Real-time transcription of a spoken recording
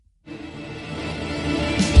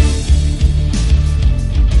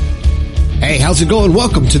Hey, how's it going?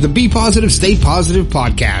 Welcome to the Be Positive, Stay Positive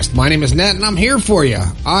podcast. My name is Nat and I'm here for you.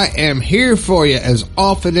 I am here for you as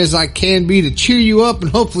often as I can be to cheer you up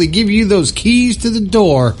and hopefully give you those keys to the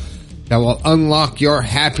door that will unlock your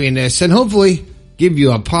happiness and hopefully give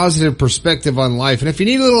you a positive perspective on life. And if you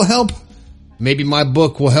need a little help, maybe my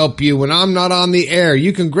book will help you when I'm not on the air.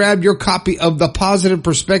 You can grab your copy of The Positive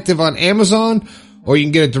Perspective on Amazon, or you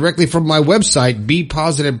can get it directly from my website,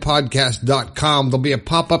 bepositivepodcast.com. There'll be a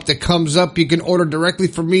pop-up that comes up. You can order directly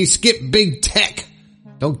from me. Skip big tech.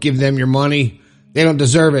 Don't give them your money. They don't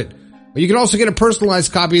deserve it. But you can also get a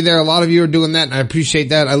personalized copy there. A lot of you are doing that, and I appreciate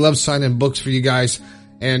that. I love signing books for you guys.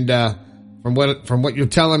 And from what you're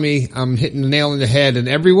telling me, I'm hitting the nail on the head. And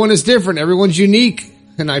everyone is different. Everyone's unique.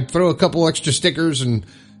 And I throw a couple extra stickers, and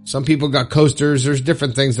some people got coasters. There's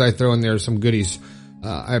different things that I throw in there, some goodies.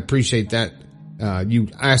 I appreciate that. You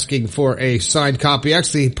asking for a signed copy,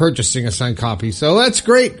 actually purchasing a signed copy. So that's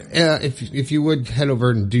great. If you would head over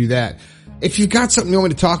and do that. If you've got something you want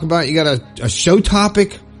me to talk about, you got a show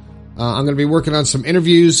topic. I'm going to be working on some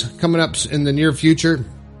interviews coming up in the near future.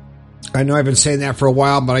 I know I've been saying that for a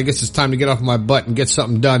while, but I guess it's time to get off my butt and get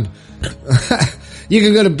something done. You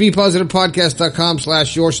can go to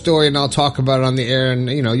bepositivepodcast.com/yourstory and I'll talk about it on the air. And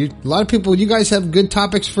you know, a lot of people, you guys have good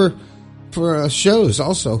topics for shows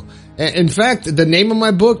also. In fact, the name of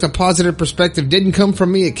my book, The Positive Perspective, didn't come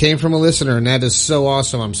from me. It came from a listener, and that is so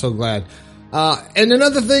awesome. I'm so glad. And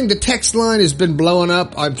another thing, the text line has been blowing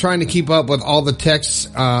up. I'm trying to keep up with all the texts.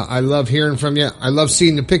 I love hearing from you. I love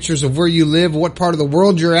seeing the pictures of where you live, what part of the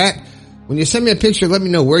world you're at. When you send me a picture, let me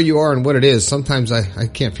know where you are and what it is. Sometimes I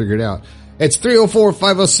can't figure it out. It's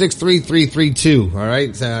 304-506-3332. All right.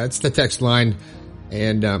 It's the text line.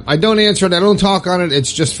 And I don't answer it. I don't talk on it.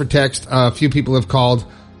 It's just for text. A few people have called,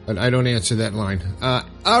 but I don't answer that line.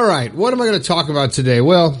 All right. What am I going to talk about today?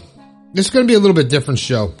 Well, this is going to be a little bit different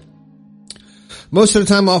show. Most of the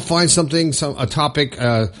time I'll find a topic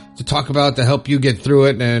to talk about to help you get through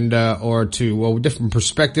it and or to a different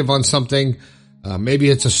perspective on something. Maybe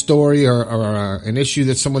it's a story or an issue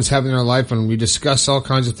that someone's having in their life, and we discuss all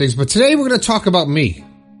kinds of things. But today we're going to talk about me.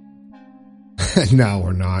 No,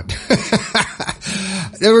 we're not.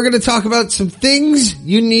 Then we're going to talk about some things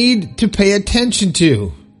you need to pay attention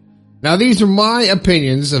to. Now, these are my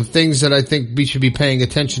opinions of things that I think we should be paying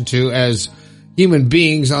attention to as human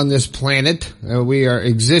beings on this planet. We are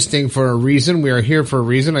existing for a reason. We are here for a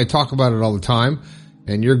reason. I talk about it all the time.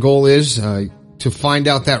 And your goal is to find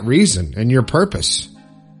out that reason and your purpose.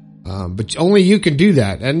 But only you can do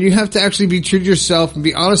that. And you have to actually be true to yourself and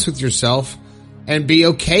be honest with yourself and be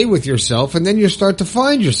okay with yourself. And then you start to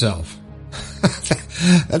find yourself.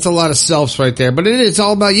 That's a lot of selves right there, but it's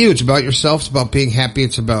all about you. It's about yourself. It's about being happy.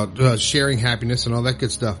 It's about sharing happiness and all that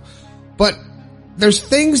good stuff. But there's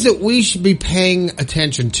things that we should be paying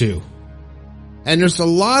attention to. And there's a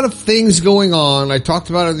lot of things going on. I talked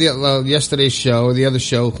about it yesterday's show, or the other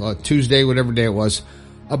show, Tuesday, whatever day it was,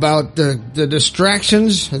 about the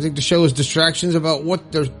distractions. I think the show is distractions, about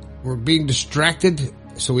we're being distracted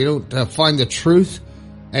so we don't find the truth.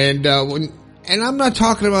 And I'm not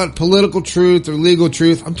talking about political truth or legal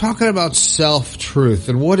truth. I'm talking about self-truth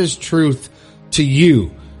and what is truth to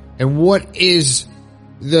you and what is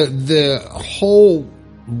the whole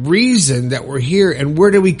reason that we're here and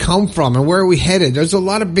where do we come from and where are we headed. There's a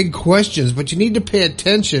lot of big questions, but you need to pay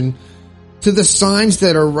attention to the signs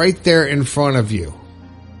that are right there in front of you.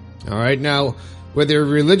 All right. Now, whether you're a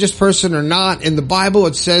religious person or not, in the Bible,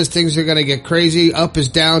 it says things are going to get crazy. Up is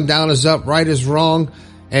down, down is up, right is wrong.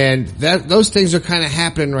 And those things are kind of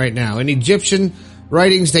happening right now. In Egyptian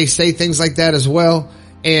writings, they say things like that as well.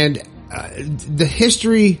 And the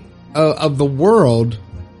history of the world,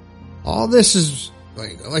 all this is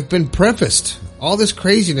like been prefaced. All this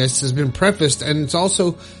craziness has been prefaced, and it's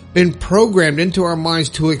also been programmed into our minds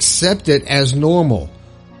to accept it as normal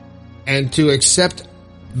and to accept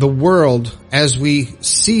the world as we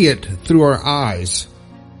see it through our eyes.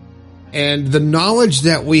 And the knowledge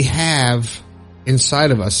that we have inside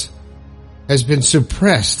of us has been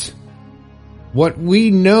suppressed. What we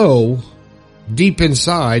know deep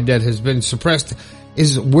inside that has been suppressed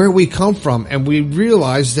is where we come from, and we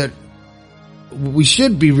realize that we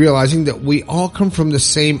should be realizing that we all come from the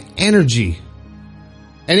same energy.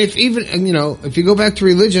 And if you go back to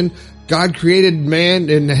religion, God created man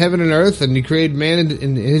in heaven and earth, and he created man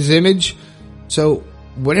in his image. So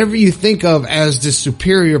whatever you think of as the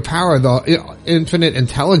superior power, the infinite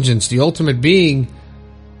intelligence, the ultimate being,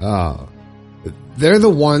 they're the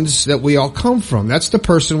ones that we all come from. That's the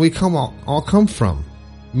person we all come from,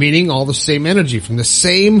 meaning all the same energy from the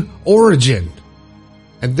same origin.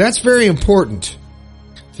 And that's very important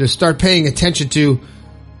to start paying attention to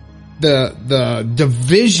the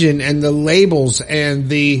division and the labels and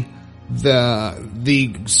the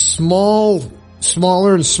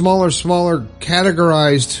smaller and smaller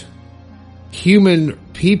categorized human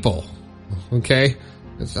people. Okay?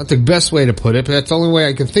 That's not the best way to put it, but that's the only way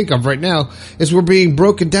I can think of right now, is we're being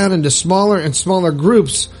broken down into smaller and smaller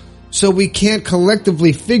groups, so we can't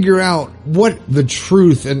collectively figure out what the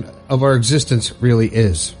truth of our existence really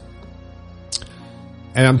is.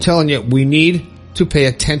 And I'm telling you, we need to pay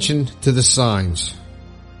attention to the signs.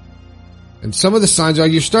 And some of the signs are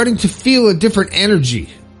you're starting to feel a different energy.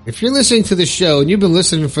 If you're listening to this show, and you've been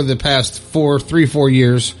listening for the past 4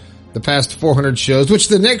 years, the past 400 shows, which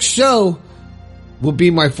the next show will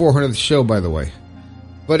be my 400th show, by the way.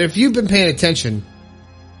 But if you've been paying attention,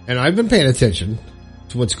 and I've been paying attention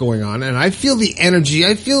to what's going on, and I feel the energy,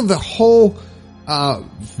 I feel the whole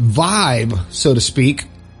vibe, so to speak,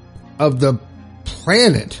 of the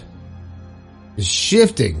planet is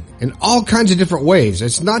shifting in all kinds of different ways.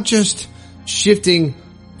 It's not just shifting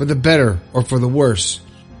for the better or for the worse.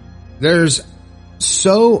 There's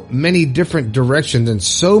so many different directions and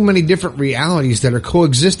so many different realities that are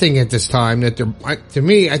coexisting at this time that to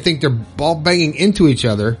me, I think they're all banging into each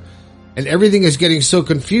other, and everything is getting so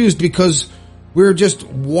confused because we're just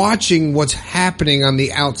watching what's happening on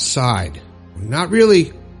the outside. We're not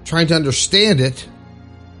really trying to understand it.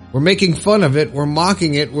 We're making fun of it. We're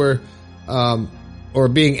mocking it. We're or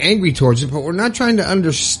being angry towards it, but we're not trying to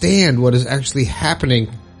understand what is actually happening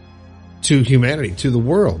to humanity, to the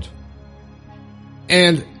world.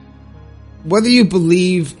 And whether you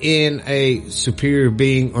believe in a superior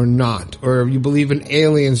being or not, or you believe in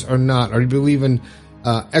aliens or not, or you believe in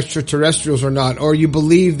extraterrestrials or not, or you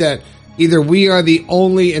believe that either we are the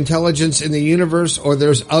only intelligence in the universe or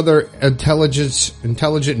there's other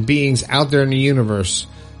intelligent beings out there in the universe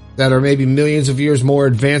that are maybe millions of years more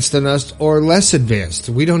advanced than us or less advanced.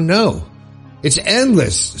 We don't know. It's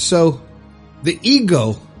endless. So the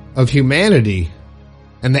ego of humanity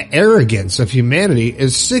and the arrogance of humanity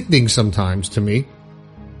is sickening sometimes to me,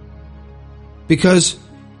 because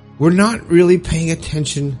we're not really paying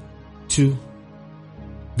attention to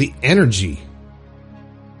the energy.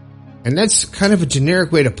 And that's kind of a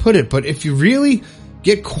generic way to put it, but if you really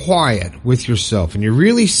get quiet with yourself and you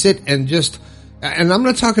really sit and just, and I'm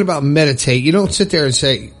not talking about meditate. You don't sit there and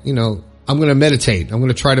say, I'm going to meditate. I'm going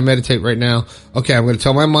to try to meditate right now. Okay, I'm going to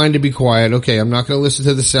tell my mind to be quiet. Okay, I'm not going to listen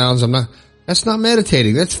to the sounds. That's not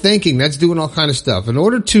meditating. That's thinking. That's doing all kind of stuff. In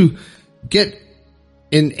order to get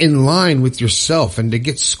in line with yourself and to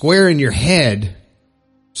get square in your head,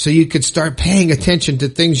 so you could start paying attention to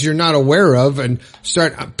things you're not aware of and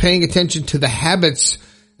start paying attention to the habits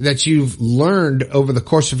that you've learned over the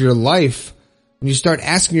course of your life. And you start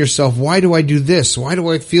asking yourself, why do I do this? Why do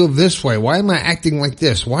I feel this way? Why am I acting like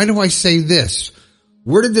this? Why do I say this?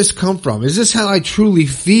 Where did this come from? Is this how I truly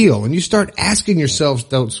feel? And you start asking yourself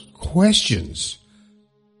those questions.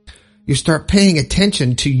 You start paying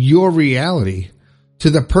attention to your reality, to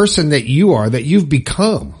the person that you are, that you've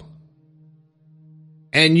become.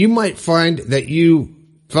 And you might find that you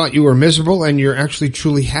thought you were miserable and you're actually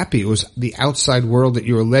truly happy. It was the outside world that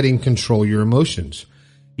you were letting control your emotions.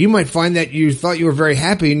 You might find that you thought you were very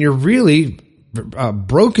happy and you're really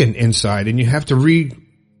broken inside, and you have to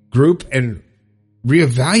regroup and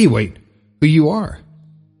reevaluate who you are.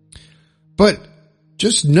 But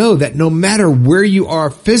just know that no matter where you are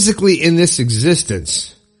physically in this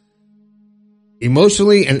existence,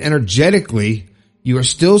 emotionally and energetically, you are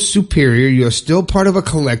still superior. You are still part of a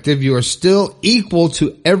collective. You are still equal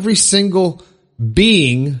to every single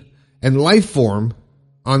being and life form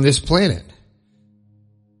on this planet.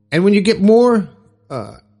 And when you get more,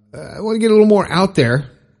 I want to get a little more out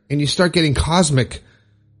there and you start getting cosmic,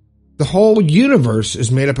 the whole universe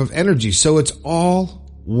is made up of energy. So it's all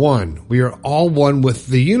one. We are all one with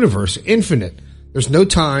the universe, infinite. There's no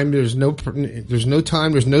time. There's no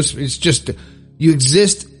time. It's just, you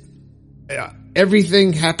exist.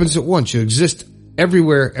 Everything happens at once. You exist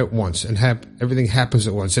everywhere at once, and everything happens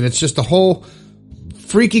at once. And it's just a whole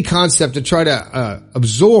freaky concept to try to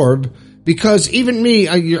absorb, because even me,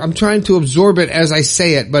 I'm trying to absorb it as I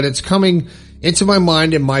say it, but it's coming into my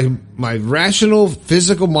mind, and my rational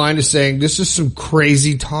physical mind is saying, this is some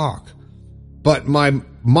crazy talk. But my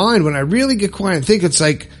mind, when I really get quiet and think, it's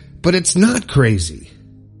like, but it's not crazy.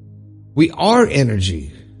 We are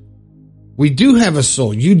energy. We do have a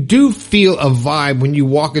soul. You do feel a vibe when you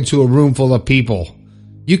walk into a room full of people.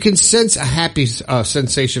 You can sense a happy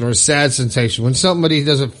sensation or a sad sensation. When somebody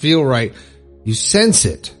doesn't feel right, you sense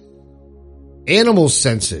it. Animals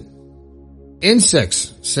sense it.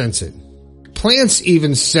 Insects sense it. Plants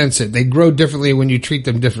even sense it. They grow differently when you treat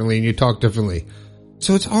them differently and you talk differently.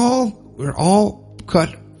 So we're all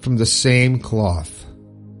cut from the same cloth.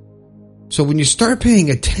 So when you start paying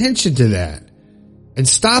attention to that and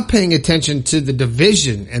stop paying attention to the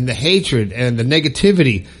division and the hatred and the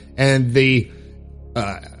negativity and the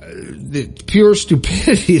pure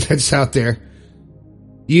stupidity that's out there,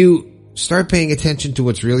 you start paying attention to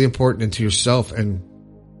what's really important and to yourself, and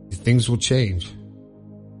things will change.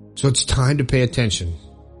 So it's time to pay attention.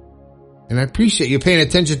 And I appreciate you paying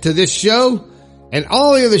attention to this show and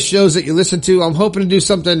all the other shows that you listen to. I'm hoping to do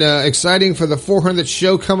something exciting for the 400th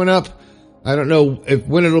show coming up. I don't know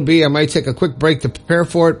when it'll be. I might take a quick break to prepare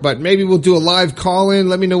for it, but maybe we'll do a live call-in.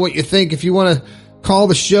 Let me know what you think. If you want to call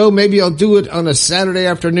the show, maybe I'll do it on a Saturday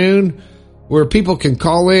afternoon where people can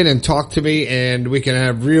call in and talk to me, and we can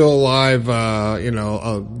have real live,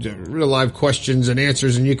 real live questions and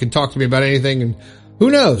answers, and you can talk to me about anything. And who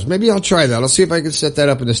knows? Maybe I'll try that. I'll see if I can set that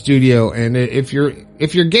up in the studio. And if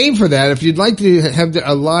you're game for that, if you'd like to have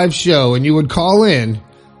a live show and you would call in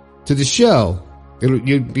to the show,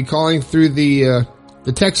 you'd be calling through the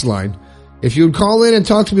text line. If you would call in and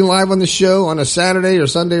talk to me live on the show on a Saturday or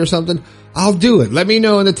Sunday or something, I'll do it. Let me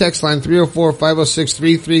know in the text line,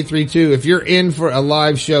 304-506-3332, if you're in for a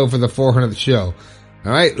live show for the 400th show.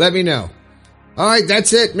 All right, let me know. All right,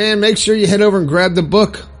 that's it, man. Make sure you head over and grab the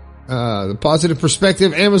book, The Positive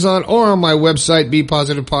Perspective, Amazon, or on my website,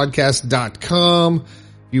 bepositivepodcast.com. If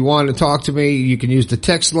you want to talk to me, you can use the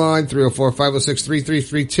text line,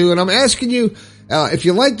 304-506-3332. And I'm asking you, if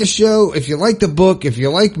you like the show, if you like the book, if you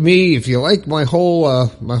like me, if you like my whole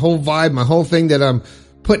vibe, my whole thing that I'm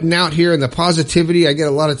putting out here and the positivity, I get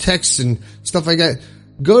a lot of texts and stuff like that.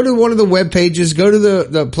 Go to one of the web pages, go to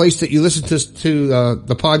the place that you listen to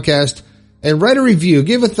the podcast, and write a review,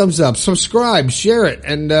 give a thumbs up, subscribe, share it,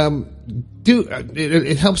 and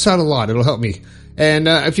it helps out a lot. It'll help me. And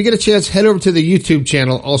if you get a chance, head over to the YouTube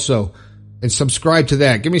channel also and subscribe to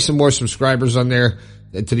that. Give me some more subscribers on there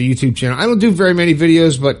to the YouTube channel. I don't do very many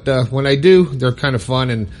videos, but when I do, they're kind of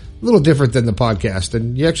fun and a little different than the podcast,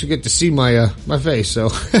 and you actually get to see my face. So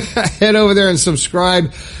head over there and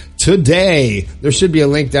subscribe today. There should be a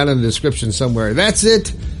link down in the description somewhere. That's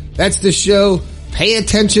it. That's the show. Pay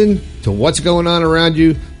attention to what's going on around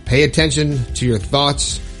you. Pay attention to your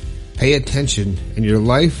thoughts. Pay attention, and your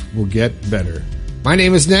life will get better. My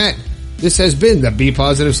name is Nat. This has been the Be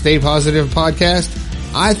Positive, Stay Positive podcast.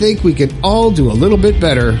 I think we can all do a little bit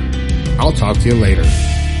better. I'll talk to you later.